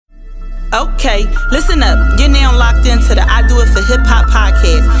Okay, listen up. You're now locked into the I Do It for Hip Hop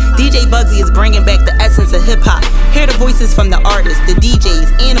podcast. DJ Bugsy is bringing back the essence of hip hop. Hear the voices from the artists, the DJs,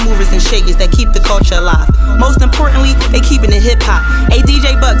 and the movers and shakers that keep the culture alive. Most importantly, they keeping it hip hop. Hey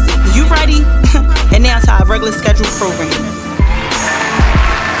DJ Bugsy, you ready? And now to our regular scheduled program.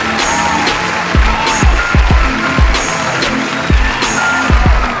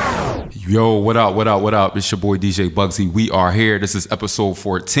 Yo, what up? It's your boy DJ Bugsy. We are here. This is episode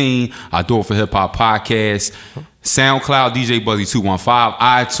 14. I Do It for Hip Hop podcast. SoundCloud, DJ Bugsy 215,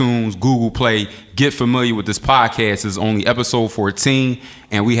 iTunes, Google Play. Get familiar with this podcast. It's only episode 14,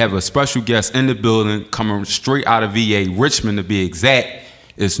 and we have a special guest in the building coming straight out of VA, Richmond to be exact.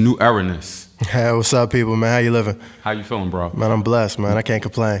 It's New Eraness. Hey, what's up, people, man? How you living? How you feeling, bro? Man, I'm blessed, man. I can't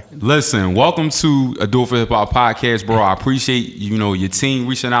complain. Listen, welcome to a Do It for Hip Hop podcast, bro. I appreciate, your team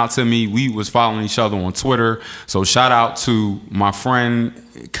reaching out to me. We was following each other on Twitter. So shout out to my friend,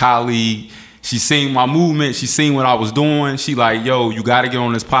 colleague. She seen my movement. She seen what I was doing. She like, yo, you got to get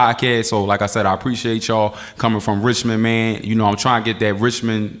on this podcast. So like I said, I appreciate y'all coming from Richmond, man. I'm trying to get that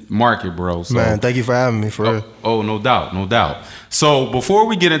Richmond market, bro. So, man, thank you for having me, for real. Oh, no doubt. So before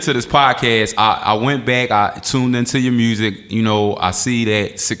we get into this podcast, I went back, I tuned into your music. I see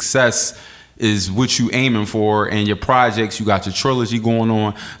that success is what you aiming for, and your projects, you got your trilogy going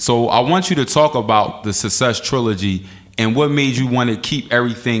on. So I want you to talk about the Success Trilogy and what made you want to keep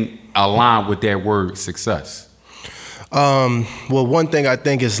everything aligned with that word success. Well, one thing I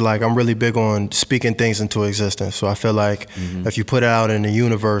think is like I'm really big on speaking things into existence. So I feel like if you put it out in the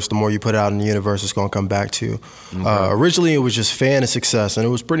universe, the more you put it out in the universe, it's going to come back to you. Okay. Originally, it was just fan of success, and it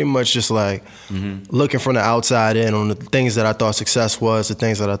was pretty much just like looking from the outside in on the things that I thought success was, the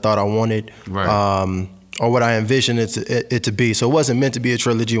things that I thought I wanted, right. Or what I envisioned it to be. So it wasn't meant to be a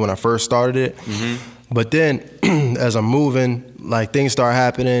trilogy when I first started it. But then as I'm moving, like things start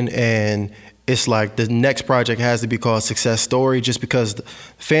happening, and it's like the next project has to be called Success Story, just because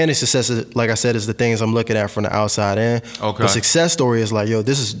fan of success, like I said, is the things I'm looking at from the outside in. Okay. But Success Story is like, yo,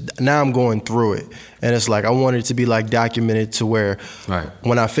 now I'm going through it. And it's like, I want it to be like documented to where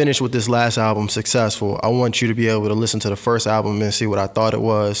when I finish with this last album, Successful, I want you to be able to listen to the first album and see what I thought it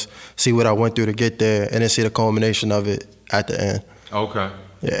was, see what I went through to get there, and then see the culmination of it at the end. Okay.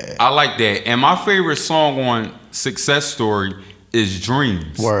 Yeah. I like that. And my favorite song on Success Story is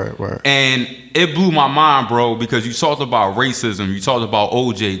Dreams. Word. And it blew my mind, bro, because you talked about racism, you talked about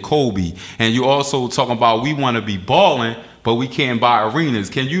OJ, Kobe, and you also talking about we want to be balling, but we can't buy arenas.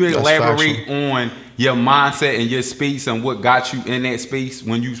 Can you elaborate on your mindset and your space and what got you in that space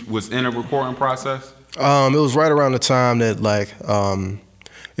when you was in a recording process? It was right around the time that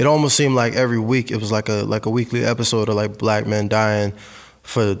it almost seemed like every week it was like a weekly episode of like black men dying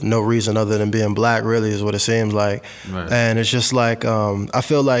for no reason other than being black, really, is what it seems like. Right. And it's just like, I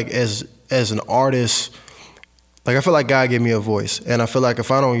feel like as an artist, like I feel like God gave me a voice. And I feel like if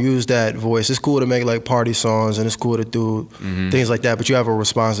I don't use that voice, it's cool to make like party songs and it's cool to do things like that, but you have a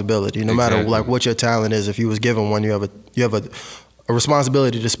responsibility. No matter like what your talent is, if you was given one, you have a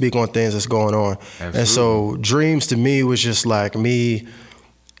responsibility to speak on things that's going on. Absolutely. And so Dreams to me was just like me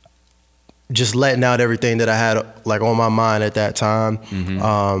just letting out everything that I had like on my mind at that time.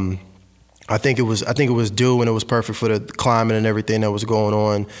 I think it was due, and it was perfect for the climate and everything that was going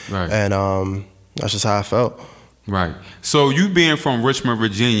on. Right. And that's just how I felt. Right. So you being from Richmond,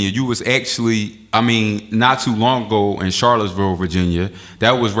 Virginia, you was actually, not too long ago in Charlottesville, Virginia.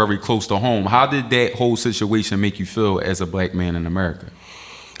 That was very close to home. How did that whole situation make you feel as a black man in America?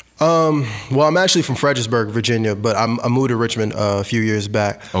 Well, I'm actually from Fredericksburg, Virginia, but I moved to Richmond a few years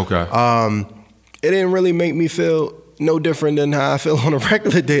back. Okay. It didn't really make me feel no different than how I feel on a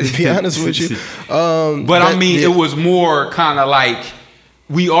regular day, to be honest with you. It was more kind of like,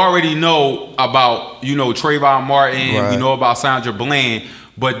 we already know about, Trayvon Martin, right. We know about Sandra Bland,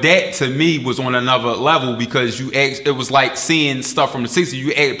 but that to me was on another level because it was like seeing stuff from the 60s.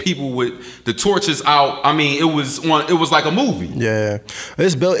 You had people with the torches out. It was like a movie. Yeah,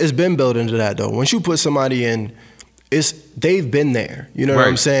 it's been built into that though. Once you put somebody in, they've been there. You know what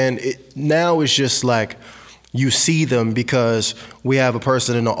I'm saying? Now it's just like you see them because we have a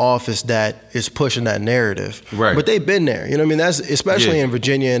person in the office that is pushing that narrative. Right. But they've been there. You know what I mean? That's especially in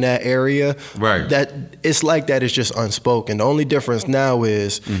Virginia, in that area. Right. That it's like that. It's just unspoken. The only difference now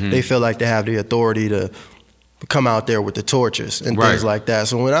is they feel like they have the authority to come out there with the torches and things like that.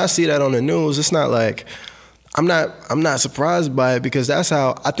 So when I see that on the news, it's not like I'm not surprised by it because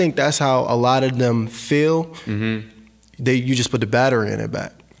I think that's how a lot of them feel. You just put the battery in it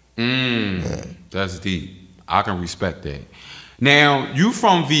back. That's deep. I can respect that. Now, you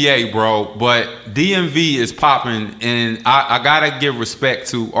from VA, bro, but DMV is popping, and I gotta give respect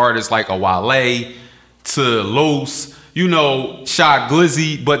to artists like a Wale, to Los, you know, Shy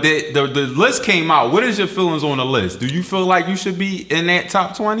Glizzy, but the list came out. What is your feelings on the list? Do you feel like you should be in that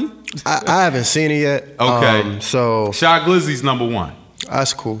top 20? I haven't seen it yet. Okay. So Shy Glizzy's number 1.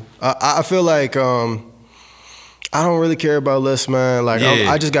 That's cool. I feel like I don't really care about lists, man. Like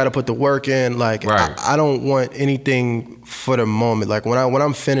I just got to put the work in. Like right. I don't want anything for the moment. Like when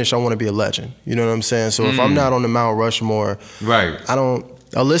I'm finished, I want to be a legend. You know what I'm saying? So if I'm not on the Mount Rushmore, right?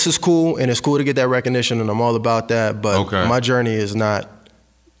 A list is cool, and it's cool to get that recognition, and I'm all about that. But my journey is not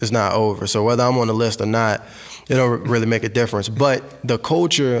over. So whether I'm on the list or not, it don't really make a difference. But the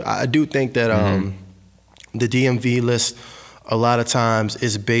culture, I do think that the DMV list a lot of times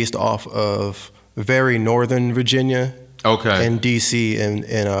is based off of very northern Virginia, and DC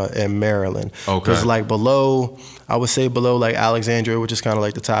and Maryland. Because like I would say below like Alexandria, which is kind of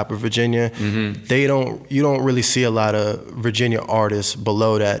like the top of Virginia, you don't really see a lot of Virginia artists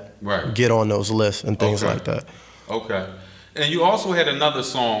below that get on those lists and things like that. Okay. And you also had another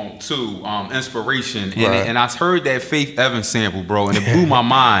song too, Inspiration, and I heard that Faith Evans sample, bro, and it blew my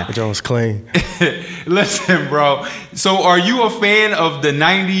mind. The joint's clean. Listen, bro. So, are you a fan of the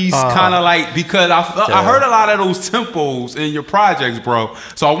 '90s kind of like? Because I heard a lot of those tempos in your projects, bro.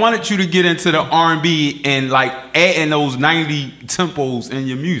 So I wanted you to get into the R&B and like adding those '90 tempos in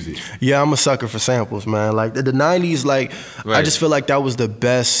your music. Yeah, I'm a sucker for samples, man. Like the '90s, like I just feel like that was the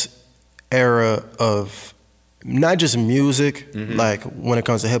best era of. Not just music, like when it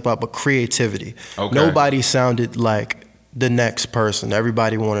comes to hip hop, but creativity. Nobody sounded like the next person.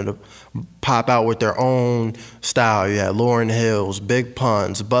 Everybody wanted to pop out with their own style. You had Lauryn Hills, Big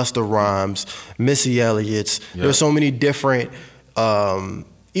Puns, Busta Rhymes, Missy Elliott's. There's so many different,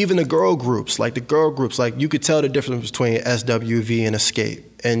 even the girl groups, like you could tell the difference between SWV and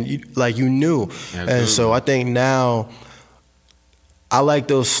Escape. And you knew. Absolutely. And so I think now, I like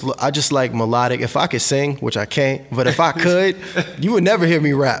those. I just like melodic. If I could sing, which I can't, but if I could, you would never hear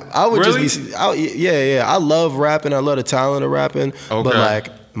me rap. I would just be. I love rapping. I love the talent of rapping. But like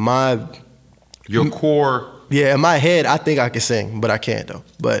your core. Yeah, in my head, I think I can sing, but I can't though.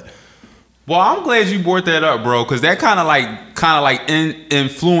 But. Well, I'm glad you brought that up, bro, because that kind of like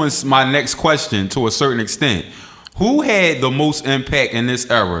influenced my next question to a certain extent. Who had the most impact in this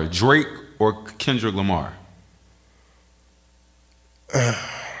era, Drake or Kendrick Lamar?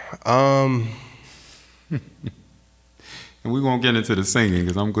 And we're gonna get into the singing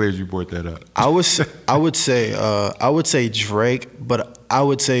because I'm glad you brought that up. I would say Drake, but I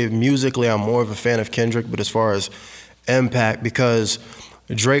would say musically I'm more of a fan of Kendrick. But as far as impact, because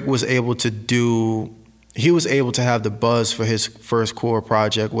Drake was able to have the buzz for his first core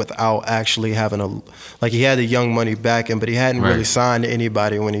project without actually having he had the Young Money backing, but he hadn't really signed to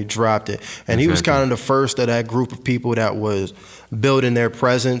anybody when he dropped it. And he was kind of the first of that group of people that was building their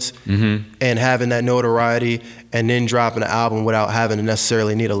presence and having that notoriety and then dropping an album without having to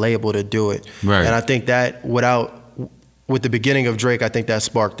necessarily need a label to do it. Right. And I think that with the beginning of Drake, I think that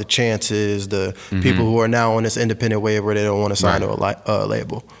sparked the Chances, the people who are now on this independent wave where they don't want to sign to a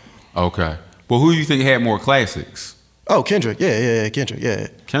label. Okay. Well, who do you think had more classics? Oh, Kendrick. Yeah, Kendrick. Yeah.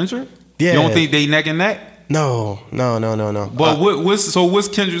 Kendrick? Yeah. You don't think they neck and neck? No. But what's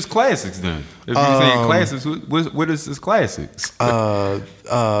Kendrick's classics then? If you're saying classics, what is his classics?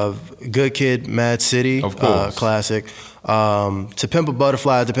 Good Kid, Mad City. Of course. Classic. To Pimp a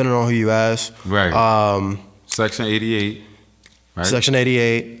Butterfly, depending on who you ask. Right. Section 88. Right? Section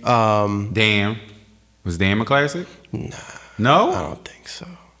 88. Damn. Was Damn a classic? Nah. No? I don't think so.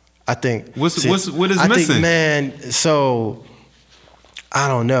 I think what is missing? I think, man, so I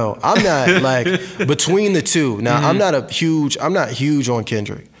don't know. I'm not like between the two. Now I'm not huge on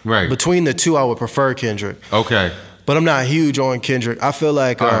Kendrick. Right. Between the two, I would prefer Kendrick. Okay. But I'm not huge on Kendrick. I feel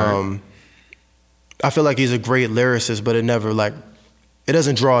like he's a great lyricist, but it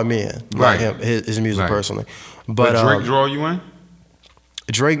doesn't draw me in. Like his music personally. But Drake draw you in?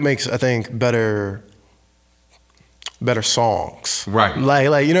 Drake makes, I think, better songs. Right.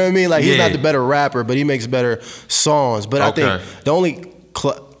 Like you know what I mean? Like he's not the better rapper, but he makes better songs. But I think the only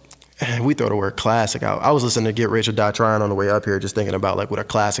we throw the word classic out. I was listening to Get Rich or Die Trying on the way up here, just thinking about like what a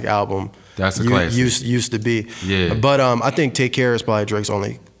classic album used to be. Yeah. But I think Take Care is probably Drake's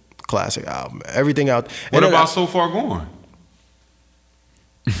only classic album. Everything out. What about So Far Gone?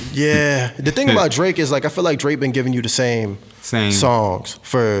 Yeah. The thing about Drake is like I feel like Drake been giving you the same songs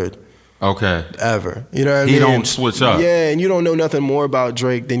for ever. You know what I mean? He don't switch up. Yeah, and you don't know nothing more about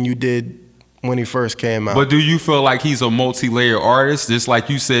Drake than you did when he first came out. But do you feel like he's a multi-layered artist? Just like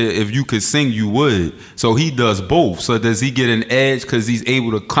you said, if you could sing, you would. So he does both. So does he get an edge because he's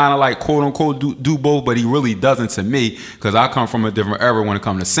able to kind of like quote unquote do both? But he really doesn't to me, because I come from a different era when it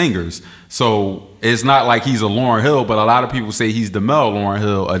comes to singers. So it's not like he's a Lauryn Hill, but a lot of people say he's the Mel Lauryn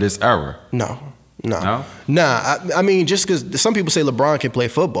Hill of this era. No. No? Nah. I mean, just because some people say LeBron can play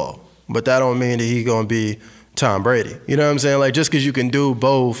football, but that don't mean that he gonna be Tom Brady. You know what I'm saying? Like, just because you can do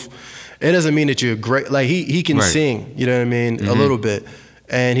both, it doesn't mean that you're great. Like, he can sing, you know what I mean, a little bit,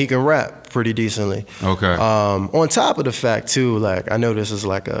 and he can rap pretty decently. Okay. On top of the fact too, like, I know this is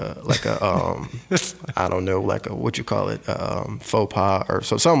like a I don't know, like a, what you call it, faux pas or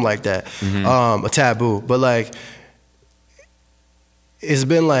something like that, a taboo. But like, it's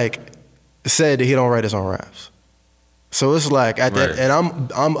been like said that he don't write his own raps. So it's like at that, and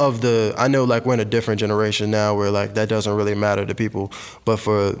I'm of the, I know like we're in a different generation now where like that doesn't really matter to people, but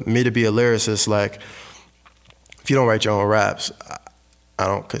for me to be a lyricist, like if you don't write your own raps, I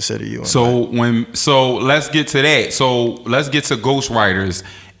don't consider you. So let's get to that. So let's get to ghostwriters.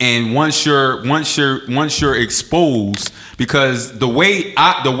 And once you're exposed, because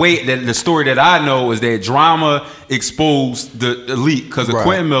the story that I know is that Drama exposed the elite because of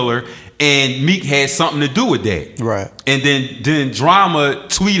Quentin Miller. And Meek had something to do with that. Right. And then Drama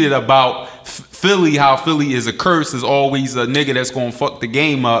tweeted about Philly, how Philly is a curse, is always a nigga that's gonna fuck the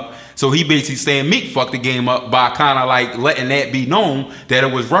game up. So he basically saying Meek fucked the game up by kind of like letting that be known that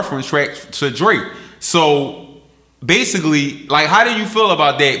it was reference track to Drake. So basically, like, how do you feel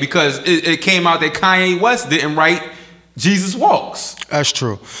about that? Because it came out that Kanye West didn't write Jesus Walks. That's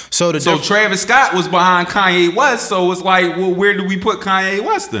true. So Travis Scott was behind Kanye West. So it's like, well, where do we put Kanye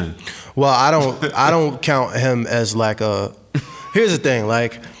West then? Well, I don't count him as like a. Here's the thing,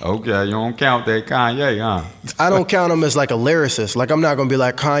 like. Okay, you don't count that Kanye, huh? I don't count him as like a lyricist. Like, I'm not gonna be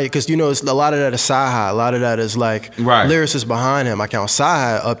like Kanye, because you know it's a lot of that is Sci-Hi. A lot of that is like lyricists behind him. I count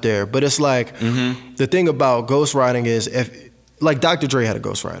Sci-Hi up there, but it's like the thing about ghostwriting is if. Like Dr. Dre had a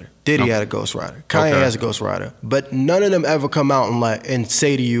ghostwriter, Diddy had a ghostwriter, Kanye has a ghostwriter, but none of them ever come out and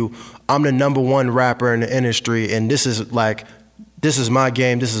say to you, "I'm the #1 rapper in the industry, and this is my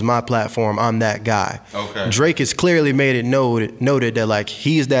game, this is my platform, I'm that guy." Okay. Drake has clearly made it noted that like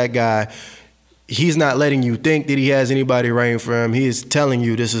he's that guy. He's not letting you think that he has anybody writing for him. He is telling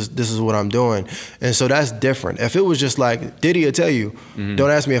you this is what I'm doing, and so that's different. If it was just like Diddy would tell you,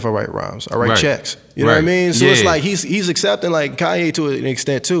 "Don't ask me if I write rhymes. I write checks." You know what I mean? So it's like he's accepting like Kanye to an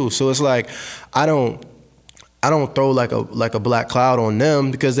extent too. So it's like I don't throw like a black cloud on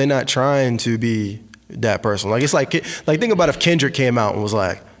them because they're not trying to be that person. Like it's like think about if Kendrick came out and was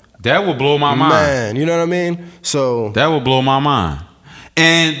like, that would blow my mind. Man, you know what I mean? So that would blow my mind.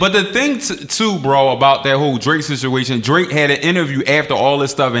 But the thing too, bro, about that whole Drake situation, Drake had an interview after all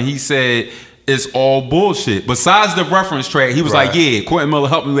this stuff, and he said it's all bullshit. Besides the reference track, he was like, "Yeah, Quentin Miller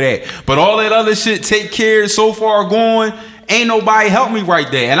helped me with that, but all that other shit, Take Care, So Far Gone, ain't nobody helped me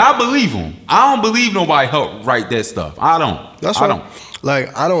write that." And I believe him. I don't believe nobody helped write that stuff. I don't. That's right. I don't.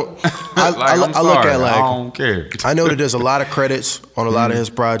 Like I don't. I look at like I don't care. I know that there's a lot of credits on a lot of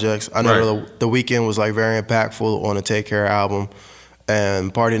his projects. I know that The Weeknd was like very impactful on the Take Care album.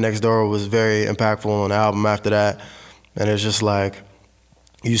 And Party Next Door was very impactful on the album after that. And it's just like,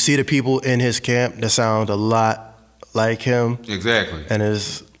 you see the people in his camp that sound a lot like him. Exactly. And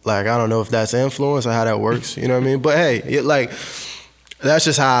it's like, I don't know if that's influence or how that works, you know what I mean? But hey, that's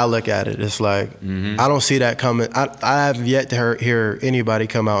just how I look at it. It's like, I don't see that coming. I have yet to hear anybody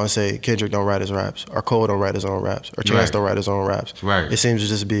come out and say, Kendrick don't write his raps, or Cole don't write his own raps, or Chance don't write his own raps. Right. It seems to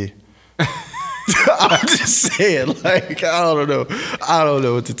just be... I'm just saying, like, I don't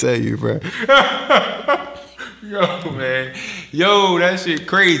know what to tell you, bro. Yo, man. Yo, that shit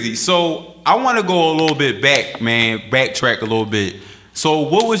crazy. So I want to go a little bit back, man, backtrack a little bit. So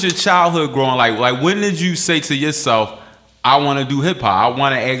what was your childhood growing like? Like, when did you say to yourself, I want to do hip hop, I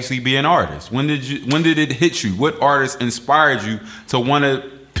want to actually be an artist? When did it hit you? What artist inspired you to want to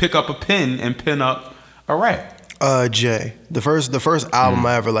pick up a pen and pen up a rap? Jay. The first album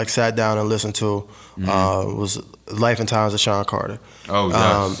I ever like sat down and listened to was Life and Times of Sean Carter. Oh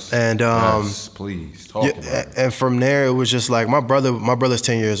yes. Yes, please talk about it. And from there it was just like my brother's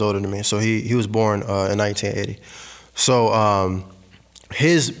 10 years older than me, so he was born in 1980. So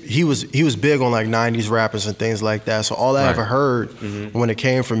he was big on like 90s rappers and things like that. So all I ever heard when it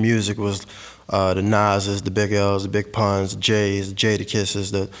came from music was the Nas's, the Big L's, the Big Puns, the J's, the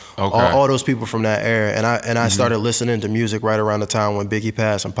Jadakisses, all those people from that era. And I started listening to music right around the time when Biggie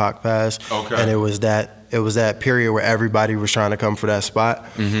passed and Pac passed. Okay. And it was that period where everybody was trying to come for that spot.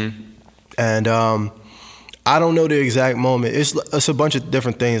 And I don't know the exact moment. It's a bunch of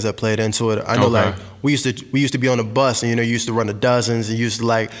different things that played into it. I know, like we used to be on the bus, and you used to run the dozens, and used to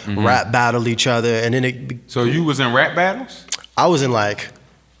like rap battle each other, and then So you was in rap battles? I was in like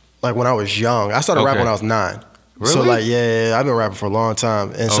when I was young. I started rapping when I was 9. Really? So like yeah, I've been rapping for a long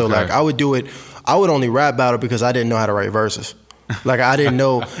time, and so like I would do it. I would only rap battle because I didn't know how to write verses. Like I didn't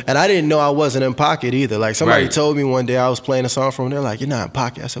know, and I didn't know I wasn't in pocket either. Like somebody told me one day I was playing a song from them. They're like, "You're not in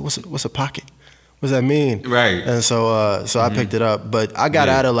pocket." I said, "What's a pocket? What does that mean?" Right. And so I picked it up, but I got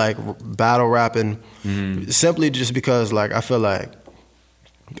out of like battle rapping simply just because like I feel like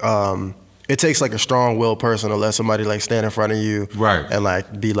it takes like a strong-willed person to let somebody like stand in front of you and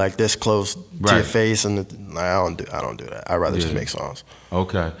like be like this close to your face, and like, I don't do that. I'd rather just make songs.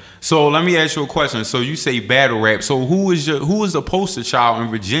 Okay. So let me ask you a question. So you say battle rap. So who is the poster child in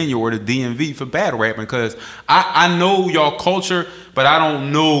Virginia or the DMV for battle rapping? Because I know y'all culture, but I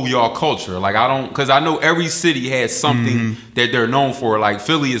don't know y'all culture. Like because I know every city has something that they're known for. Like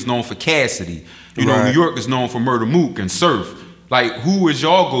Philly is known for Cassidy. You know, New York is known for Murder Mook and Surf. Like, who is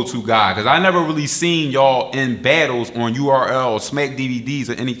y'all go-to guy? Because I never really seen y'all in battles on URL or Smack DVDs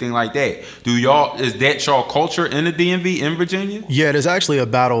or anything like that. Is that y'all culture in the DMV in Virginia? Yeah, there's actually a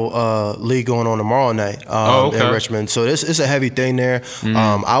battle league going on tomorrow night in Richmond. So it's a heavy thing there.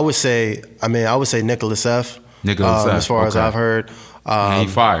 I would say Nicholas F. As far as I've heard. He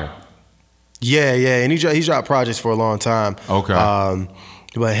fire. Yeah, and he's dropped projects for a long time. Okay.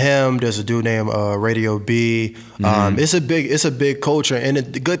 But him, there's a dude named Radio B. It's a big culture, and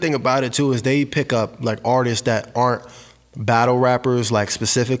the good thing about it too is they pick up like artists that aren't battle rappers like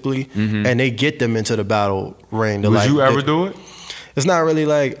specifically, and they get them into the battle ring. Would you ever do it? It's not really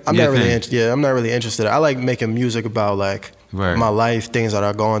like I'm not really interested. I like making music about like my life, things that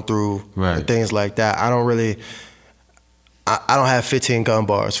I've gone through, and things like that. I don't really. I don't have 15 gun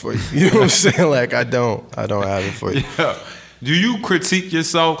bars for you. You know what I'm saying? Like I don't have it for you. Yeah. Do you critique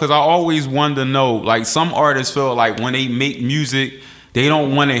yourself? Because I always wanted to know, like some artists feel like when they make music, they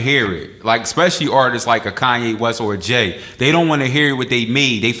don't want to hear it. Like especially artists like a Kanye West or a Jay, they don't want to hear what they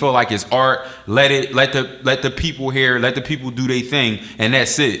made. They feel like it's art. Let the people hear. Let the people do their thing, and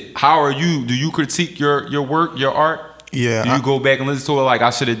that's it. How are you? Do you critique your work, your art? Yeah. Do you go back and listen to it like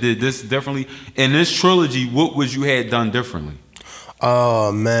I should have did this differently? In this trilogy, what would you had done differently?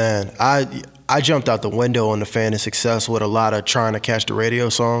 Oh man, I jumped out the window on the Fan of Success with a lot of trying to catch the radio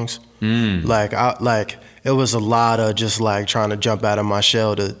songs. Like it was a lot of just like trying to jump out of my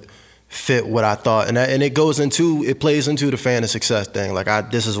shell to fit what I thought, and it plays into the Fan of Success thing.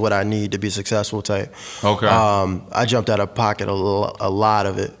 Like this is what I need to be successful type. Okay. I jumped out of pocket a lot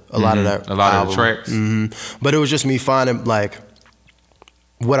of it, a lot of the tracks. But it was just me finding like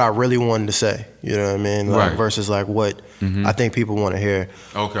what I really wanted to say, you know what I mean? Like, versus like what I think people want to hear.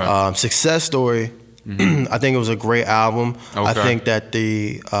 Okay. Success Story, I think it was a great album. Okay. I think that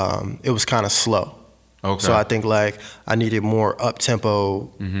it was kind of slow. Okay. So I think like I needed more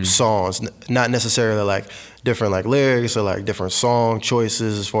up-tempo songs, not necessarily like different like lyrics or like different song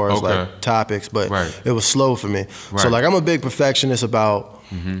choices as far as like topics, but it was slow for me. So like I'm a big perfectionist about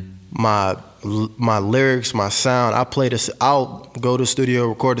my lyrics, my sound. I'll go to the studio,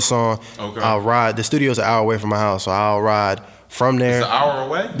 record the song. Okay. I'll ride. The studio's an hour away from my house, so I'll ride from there. It's an hour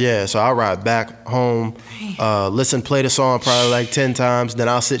away? Yeah, so I'll ride back home, play the song probably like 10 times. Then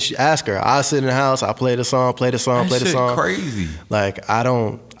I'll ask her. I'll sit in the house, I'll play the song. That shit crazy. Like I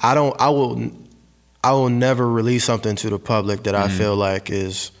will never release something to the public that I feel like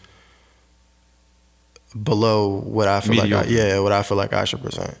is below what I feel what I feel like I should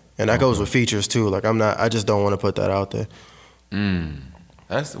present. And that goes with features too. Like I just don't want to put that out there.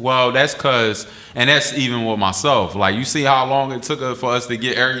 That's cause, and that's even with myself. Like you see how long it took for us to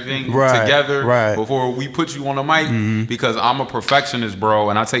get everything together before we put you on the mic. Because I'm a perfectionist, bro,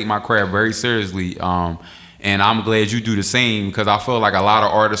 and I take my craft very seriously. And I'm glad you do the same, because I feel like a lot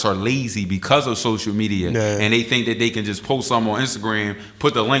of artists are lazy because of social media, and they think that they can just post something on Instagram,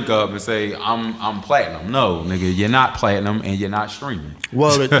 put the link up, and say I'm platinum. No, nigga, you're not platinum, and you're not streaming.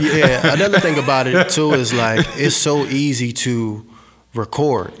 Well, another thing about it too is like it's so easy to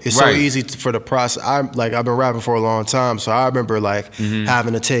record. It's so easy for the process. I've been rapping for a long time, so I remember like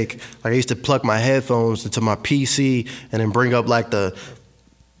having to take I used to plug my headphones into my PC and then bring up like the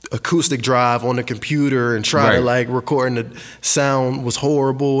acoustic drive on the computer and try to like record, and the sound was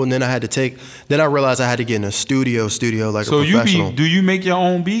horrible, and then I realized I had to get in a studio like a professional. Do you make your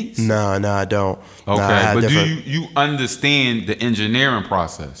own beats? No, I don't. Okay, but do you understand the engineering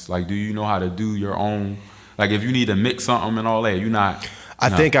process? Like, do you know how to do your own, like if you need to mix something and all that, you're not... I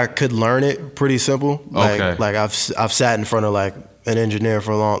think I could learn it pretty simple. Like I've sat in front of like an engineer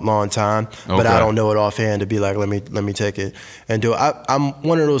for a long time, but I don't know it offhand to be like, let me take it and do it. I'm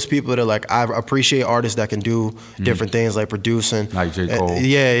one of those people that like, I appreciate artists that can do different things like producing. Like J. Cole.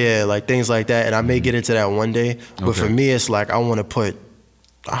 Yeah, like things like that. And I may get into that one day, but for me, it's like, I want to put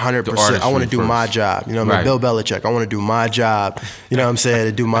 100%. I want to do my job. You know what I mean? Bill Belichick. I want to do my job. You know what I'm saying?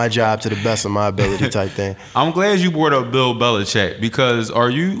 To do my job to the best of my ability type thing. I'm glad you brought up Bill Belichick because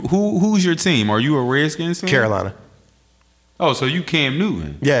who's your team? Are you a Redskins fan? Carolina. Oh, so you Cam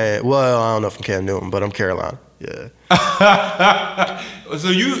Newton? Yeah. Well, I don't know if I'm Cam Newton, but I'm Carolina. Yeah. So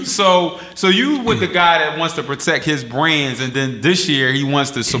you with the guy that wants to protect his brands, and then this year he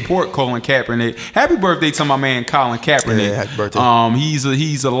wants to support Colin Kaepernick. Happy birthday to my man Colin Kaepernick. Yeah, happy birthday.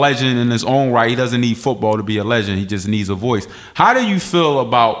 He's a legend in his own right. He doesn't need football to be a legend. He just needs a voice. How do you feel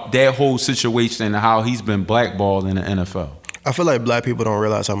about that whole situation and how he's been blackballed in the NFL? I feel like black people don't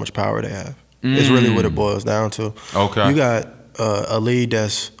realize how much power they have. It's really what it boils down to. Okay. You got a league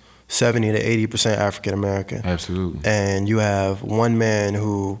that's 70 to 80% African American. Absolutely. And you have one man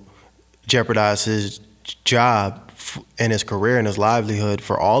who jeopardized his job and his career and his livelihood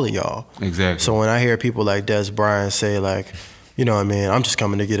for all of y'all. Exactly. So when I hear people like Des Bryant say like, you know what I mean, I'm just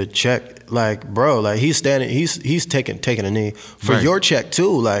coming to get a check. Like, bro, like he's taking a knee for your check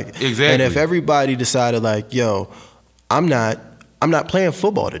too. Like, exactly. And if everybody decided like, yo, I'm not playing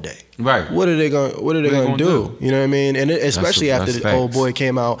football today. Right. What are they going to do? You know what I mean? And especially after the old boy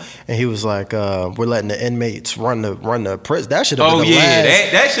came out and he was like, we're letting the inmates run the prison. That should have been the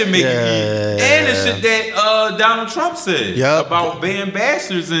last. That should make you. And the shit that Donald Trump said about being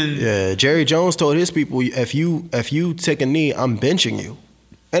bastards and. Yeah, Jerry Jones told his people, if you take a knee, I'm benching you,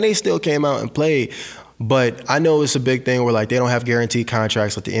 and they still came out and played. But I know it's a big thing where like they don't have guaranteed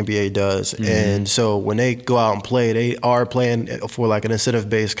contracts like the NBA does, and so when they go out and play, they are playing for like an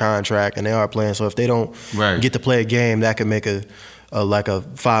incentive-based contract, and they are playing. So if they don't get to play a game, that could make a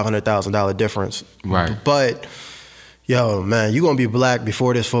 $500,000 difference. Right. But yo, man, you gonna be black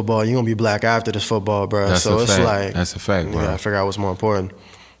before this football, you gonna be black after this football, bro. That's so a it's fact. like That's a fact, bro. Yeah, I figure out what's more important.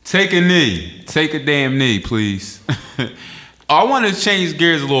 Take a knee. Take a damn knee, please. I want to change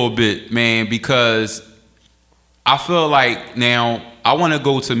gears a little bit, man, because I feel like now I want to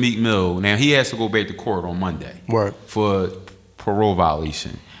go to Meek Mill. Now he has to go back to court on Monday for parole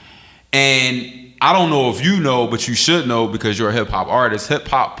violation. And I don't know if you know, but you should know because you're a hip hop artist. Hip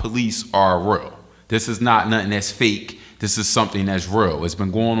hop police are real. This is not nothing that's fake. This is something that's real. It's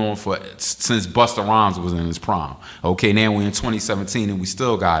been going on since Busta Rhymes was in his prime. Okay, now we're in 2017 and we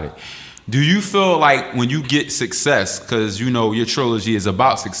still got it. Do you feel like when you get success, because you know your trilogy is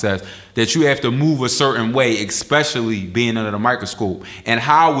about success, that you have to move a certain way, especially being under the microscope? And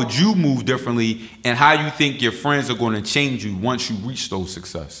how would you move differently, and how you think your friends are going to change you once you reach those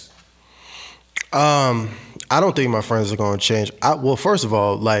success? I don't think my friends are going to change. Well, first of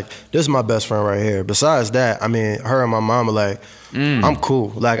all, like, this is my best friend right here. Besides that, I mean, her and my mom are like, I'm cool.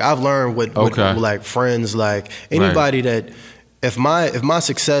 Like, I've learned with like friends, like anybody that if my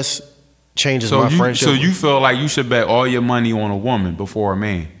success changes my friendship. So you feel like you should bet all your money on a woman before a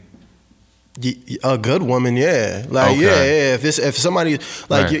man? A good woman, yeah. Like, yeah. If somebody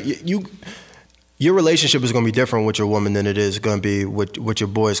like your relationship is going to be different with your woman than it is going to be with your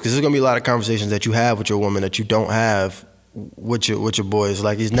boys, because there's going to be a lot of conversations that you have with your woman that you don't have with your boys.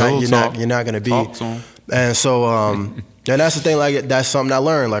 Like, you're not going to be. And so and that's the thing. Like, that's something I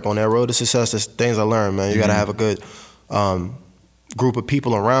learned. Like, on that road to success, there's things I learned, man. You got to have a good group of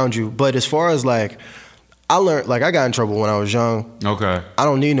people around you. But as far as like, I learned, like, I got in trouble when I was young. Okay. I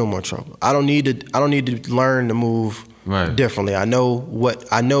don't need no more trouble. I don't need to learn to move differently. I know what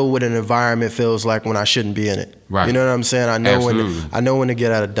an environment feels like when I shouldn't be in it. Right. You know what I'm saying? I know when to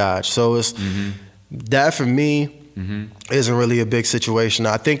get out of Dodge. So it's that for me isn't really a big situation.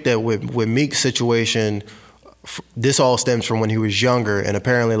 I think that with Meek's situation, this all stems from when he was younger, and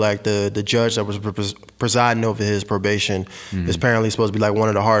apparently like the judge that was presiding over his probation is apparently supposed to be like one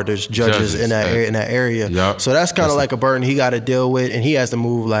of the hardest judges in that area. Yep. So that's kind of like a burden he got to deal with, and he has to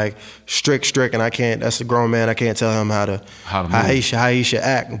move like strict, and I can't. That's a grown man. I can't tell him how he should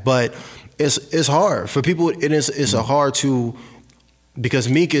act. But it's hard for people. It's a hard to. Because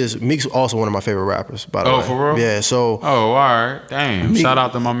Meek's also one of my favorite rappers, by the way. Oh, for real? Yeah, so... Oh, all right. Damn. Shout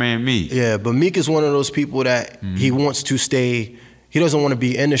out to my man Meek. Yeah, but Meek is one of those people that he wants to stay... He doesn't want to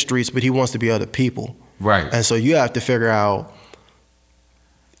be in the streets, but he wants to be other people. Right. And so you have to figure out...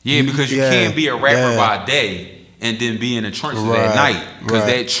 Yeah, because you can't be a rapper by day and then be in the trenches at night. Because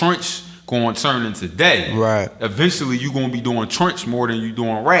that trench going to turn into day. Right. Eventually, you're going to be doing Trench more than you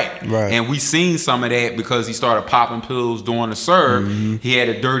doing rap. Right. And we seen some of that because he started popping pills doing the serve. Mm-hmm. He had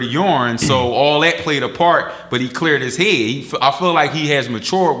a dirty urine, so all that played a part. But he cleared his head. I feel like he has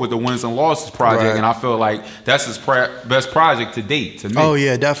matured with the Wins and Losses project, Right. and I feel like that's his best project to date. To me. Oh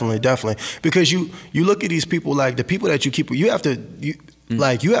yeah, definitely. Because you look at these people, like the people that you keep. You have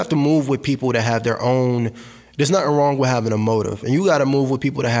to move with people that have their own. There's nothing wrong with having a motive, and you got to move with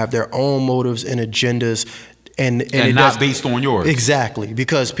people that have their own motives and agendas, and not based on yours. Exactly,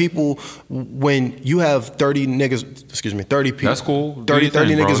 because people, when you have 30 people. That's cool. 30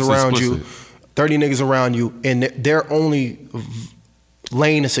 niggas around you, explicit. 30 niggas around you, and their only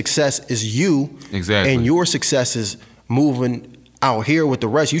lane of success is you. Exactly. And your success is moving out here with the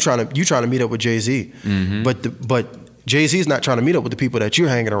rest. You trying to meet up with Jay-Z, but Jay-Z's not trying to meet up with the people that you're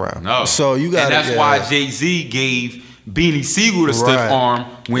hanging around. No. So you got. And that's why Jay-Z gave Beanie Siegel the stiff arm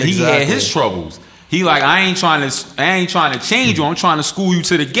when he had his troubles. He like, I ain't trying to change you. I'm trying to school you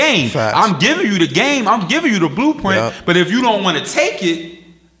to the game. Facts. I'm giving you the game. I'm giving you the blueprint. Yep. But if you don't want to take it,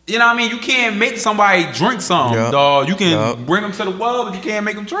 you know what I mean? You can't make somebody drink something, Yep. dog. You can Yep. bring them to the well, but you can't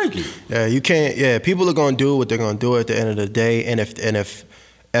make them drink it. Yeah, you can't. Yeah, people are gonna do what they're gonna do at the end of the day, and if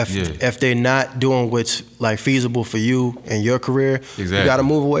they're not doing what's like feasible for you and your career, you got to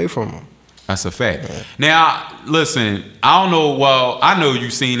move away from them. That's a fact. Yeah. Now, listen, I don't know. Well, I know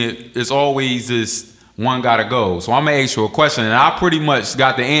you've seen it. It's always this one gotta go. So I'm gonna ask you a question, and I pretty much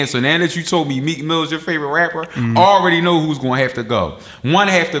got the answer. Now that you told me Meek Mill is your favorite rapper, I already know who's gonna have to go. One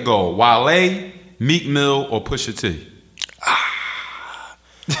have to go: Wale, Meek Mill, or Pusha T.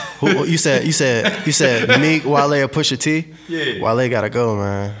 You said Meek, Wale, or Pusha T? Yeah. Wale gotta go,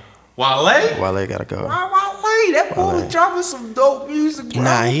 man. Wale gotta go. Wale, that boy was dropping some dope music, bro.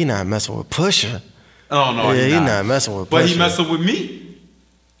 Nah, he not messing with Pusha. Oh no, yeah, he not messing with Pusha. But he messing with me.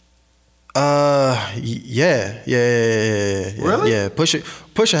 Yeah. Really? Yeah,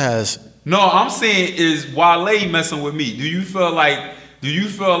 Pusha has. No, I'm saying is Wale messing with me. Do you feel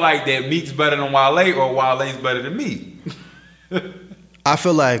like that Meek's better than Wale, or Wale's better than Meek? I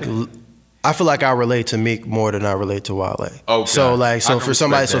feel like I relate to Meek more than I relate to Wale. Okay. So for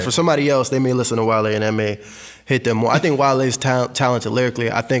somebody else, they may listen to Wale and that may hit them more. I think Wale's talented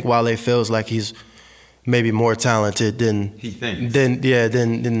lyrically. I think Wale feels like he's maybe more talented than he thinks. Than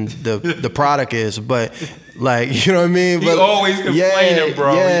the product is. But like, you know what I mean? He always complaining,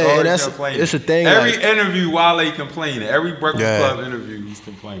 bro. Yeah, and that's complaining. It's a thing. Every interview, Wale complaining. Every Breakfast Club interview, he's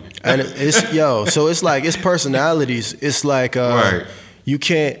complaining. And so it's like it's personalities. It's like right. You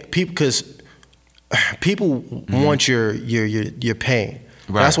can't because people want your pain.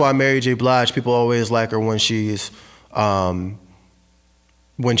 Right. That's why Mary J. Blige, people always like her when she's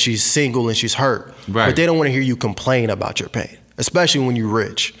single and she's hurt. Right. But they don't want to hear you complain about your pain, especially when you're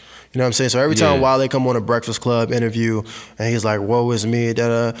rich. You know what I'm saying? So every time Wale come on a Breakfast Club interview and he's like, "Woe is me,"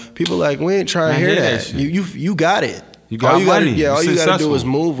 people like, we ain't trying to hear that. You got it. You got money. All you got to do is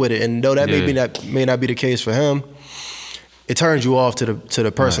move with it. And though that may not be the case for him, it turns you off to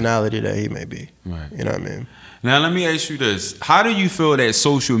the personality that he may be. Right. You know what I mean? Now let me ask you this: how do you feel that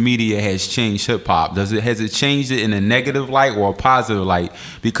social media has changed hip hop? Has it changed it in a negative light or a positive light?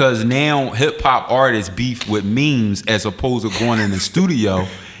 Because now hip hop artists beef with memes as opposed to going in the studio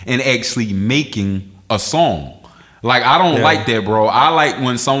and actually making a song. Like, I don't like that, bro. I like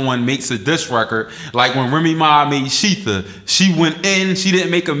when someone makes a diss record. Like when Remy Ma made Sheetha. She went in, she didn't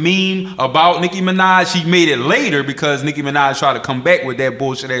make a meme about Nicki Minaj. She made it later because Nicki Minaj tried to come back with that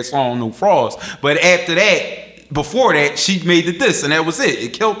bullshit-ass song, No Frost. But after that, before that, she made the diss, and that was it.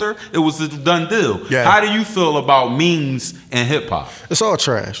 It killed her. It was a done deal. Yeah. How do you feel about memes and hip-hop? It's all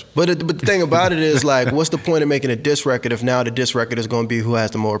trash. But the thing about it is, like, what's the point of making a diss record if now the diss record is going to be who has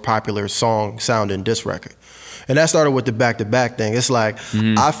the more popular song sounding diss record? And that started with the back-to-back thing. It's like,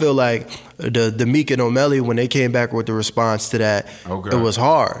 I feel like the Meek and O'Malley, when they came back with the response to that, it was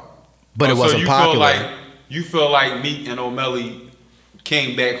hard. But it wasn't popular. You feel like Meek and O'Malley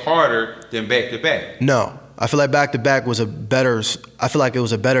came back harder than back-to-back? No. I feel like back-to-back was I feel like it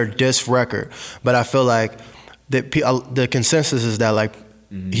was a better diss record. But I feel like the consensus is that, like,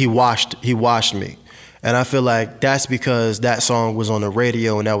 he washed me. And I feel like that's because that song was on the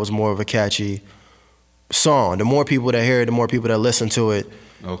radio and that was more of a catchy song. The more people that hear it, the more people that listen to it.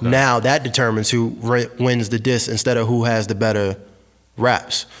 Okay. Now that determines who wins the diss instead of who has the better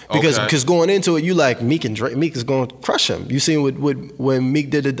raps. Because going into it, you like Meek and Drake. Meek is going to crush him. You seen when Meek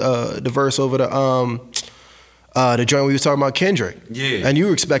did the verse over the joint we was talking about Kendrick. Yeah. And you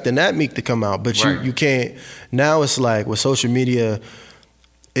were expecting that Meek to come out, but you can't. Now it's like with social media,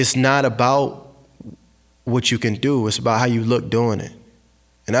 it's not about what you can do. It's about how you look doing it.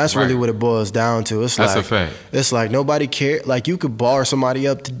 And that's really what it boils down to. That's a fact. It's like nobody cares. Like you could bar somebody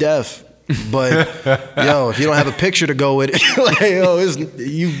up to death, but yo, if you don't have a picture to go with it, like yo, it's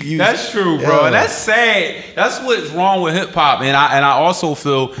you. That's true, bro. And that's sad. That's what's wrong with hip hop. And I also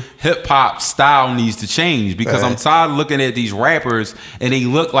feel hip hop style needs to change because I'm tired of looking at these rappers and they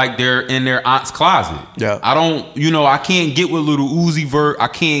look like they're in their aunt's closet. Yeah. I don't, I can't get with Lil Uzi Vert. I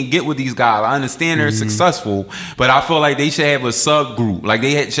can't get with these guys. I understand they're successful, but I feel like they should have a subgroup. Like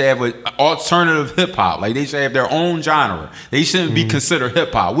they should have an alternative hip hop. Like they should have their own genre. They shouldn't be considered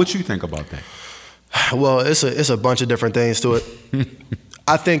hip hop. What you think about that? Well, it's a bunch of different things to it.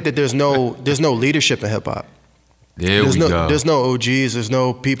 I think that there's no leadership in hip hop. There's no OGs. There's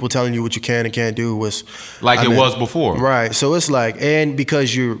no people telling you what you can and can't do. Was before, right? So it's like, and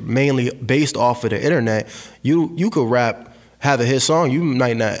because you're mainly based off of the internet, you could rap, have a hit song. You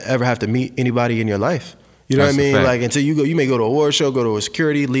might not ever have to meet anybody in your life. You know what I mean? Like until you may go to a award show, go to a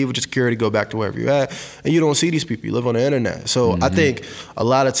security, leave with your security, go back to wherever you're at, and you don't see these people. You live on the internet. So I think a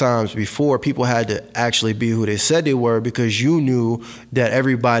lot of times before, people had to actually be who they said they were because you knew that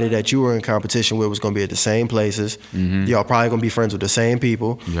everybody that you were in competition with was going to be at the same places. Y'all probably going to be friends with the same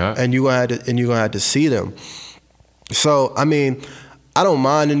people, and you're going to have to see them. So I mean, I don't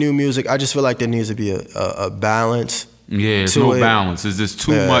mind the new music. I just feel like there needs to be a balance. Yeah, there's no balance. It's just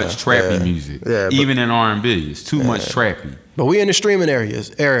too much trappy music. Yeah, even in R&B, it's too much trappy. But we in the streaming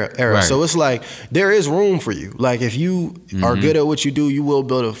era, right. So it's like there is room for you. Like if you are good at what you do, you will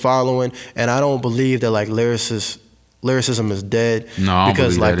build a following. And I don't believe that like lyricism is dead. No,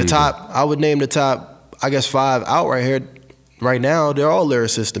 because like I would name the top, I guess 5 out right here, right now. They're all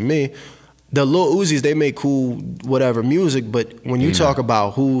lyricists to me. The Lil Uzis, they make cool whatever music, but when you talk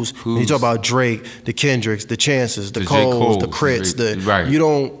about when you talk about Drake, the Kendricks, the Chances, the Coles, the Crits, you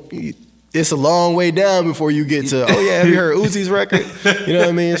don't. It's a long way down before you get to. Oh yeah, have you heard Uzi's record? You know what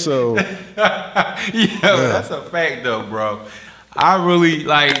I mean? So that's a fact though, bro. I really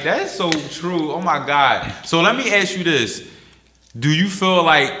like that's so true. Oh my God. So let me ask you this. Do you feel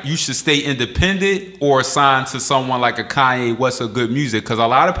like you should stay independent or sign to someone like a Kanye West or good music? Because a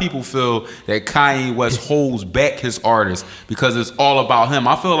lot of people feel that Kanye West holds back his artists because it's all about him.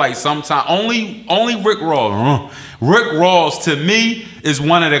 I feel like sometimes only Rick Ross. Rick Ross to me is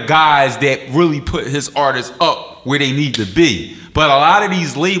one of the guys that really put his artists up where they need to be. But a lot of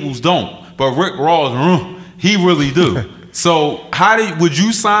these labels don't. But Rick Ross, he really do. So would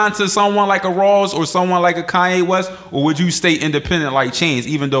you sign to someone like a Ross or someone like a Kanye West, or would you stay independent like Chance,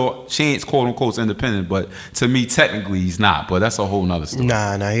 even though Chance quote unquote is independent, but to me technically he's not, but that's a whole nother story.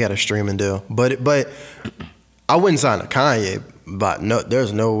 Nah, he got a streaming deal. But I wouldn't sign to Kanye, but no,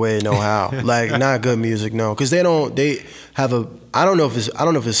 there's no way, no how. Like not good music, no. Cause they have I don't know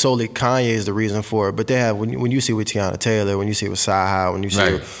if it's solely Kanye is the reason for it, but they have when you see with Tiana Taylor, when you see with Sci-Hi, when you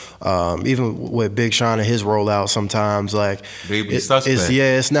see even with Big Sean and his rollout sometimes, like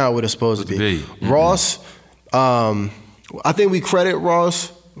it's not what it's supposed to be. Ross, I think we credit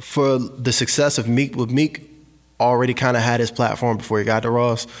Ross for the success of Meek. With Meek already kind of had his platform before he got to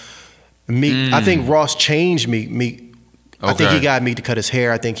Ross. Meek, I think Ross changed Meek. I think he got Meek to cut his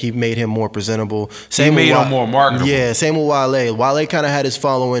hair. I think he made him more presentable. He made him more marketable. Yeah, same with Wale. Wale kind of had his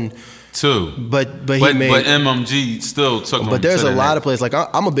following too. But MMG still took him. But there's a lot of plays. Like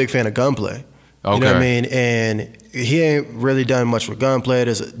I'm a big fan of Gunplay. You know what I mean? And he ain't really done much with Gunplay.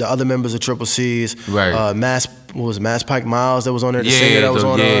 There's the other members of Triple C's. Right. Mass Pike Miles that was on there. The singer that was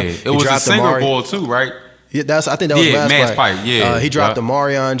on there. It was a singer boy too, right? Yeah, I think that was Mass Pike. Yeah. He dropped the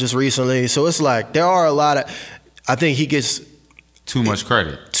Marion just recently. So it's like there are a lot of. I think he gets too much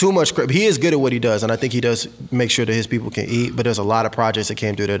credit. He is good at what he does, and I think he does make sure that his people can eat. But there's a lot of projects that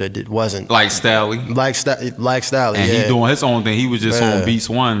came through there that wasn't like Stalley, like Stalley, and he doing his own thing. He was just on Beats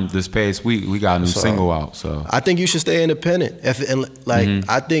One this past week. We got a new single out. So I think you should stay independent.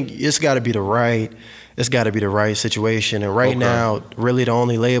 I think it's got to be the right. It's got to be the right situation. And right now, really the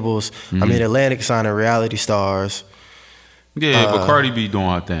only labels. I mean, Atlantic signing Reality Stars. Yeah, but Cardi B doing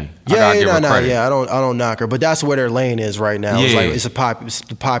her thing. Yeah, I don't knock her, but that's where their lane is right now. Yeah. It's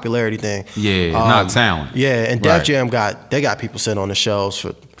the popularity thing. Yeah, not talent. Yeah, and Def Jam got people sitting on the shelves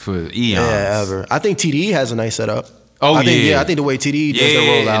for eons. Yeah, ever. I think TDE has a nice setup. I think the way TDE does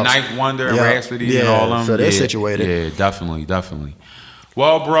their rollouts. And Ninth Wonder and Rhapsody and all them. So they're situated. Yeah, definitely.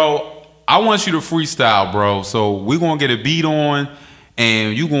 Well, bro, I want you to freestyle, bro. So we're gonna get a beat on.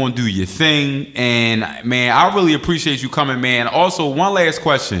 And you gonna do your thing, and man, I really appreciate you coming, man. Also, one last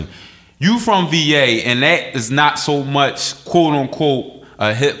question: you from VA, and that is not so much quote unquote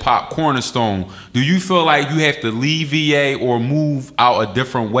a hip hop cornerstone. Do you feel like you have to leave VA or move out a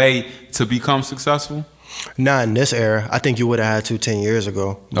different way to become successful? Not in this era. I think you would have had to 10 years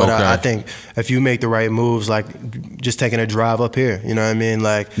ago. But Okay. I think if you make the right moves, like just taking a drive up here, you know what I mean?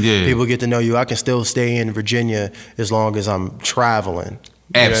 Like people get to know you. I can still stay in Virginia as long as I'm traveling.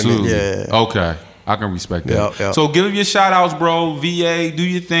 Absolutely. You know what I mean? Yeah. Okay. I can respect that. Yep. So give him your shout outs, bro. VA, do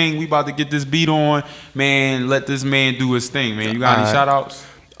your thing. We about to get this beat on. Man, let this man do his thing, man. You got any shout outs?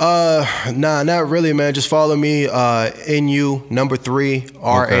 Nah, not really, man. Just follow me, NU3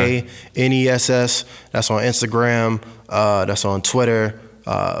 RANESS. That's on Instagram. That's on Twitter.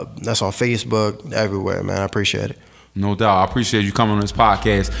 That's on Facebook. Everywhere, man. I appreciate it. No doubt. I appreciate you coming on this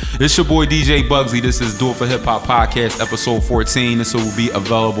podcast. This your boy DJ Bugsy. This is Do It For Hip Hop Podcast, episode 14. This will be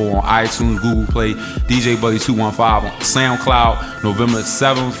available on iTunes, Google Play, DJ Bugsy 215 on SoundCloud, November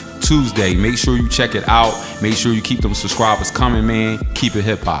 7th, Tuesday. Make sure you check it out. Make sure you keep them subscribers coming, man. Keep it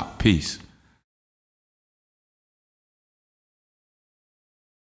hip hop. Peace.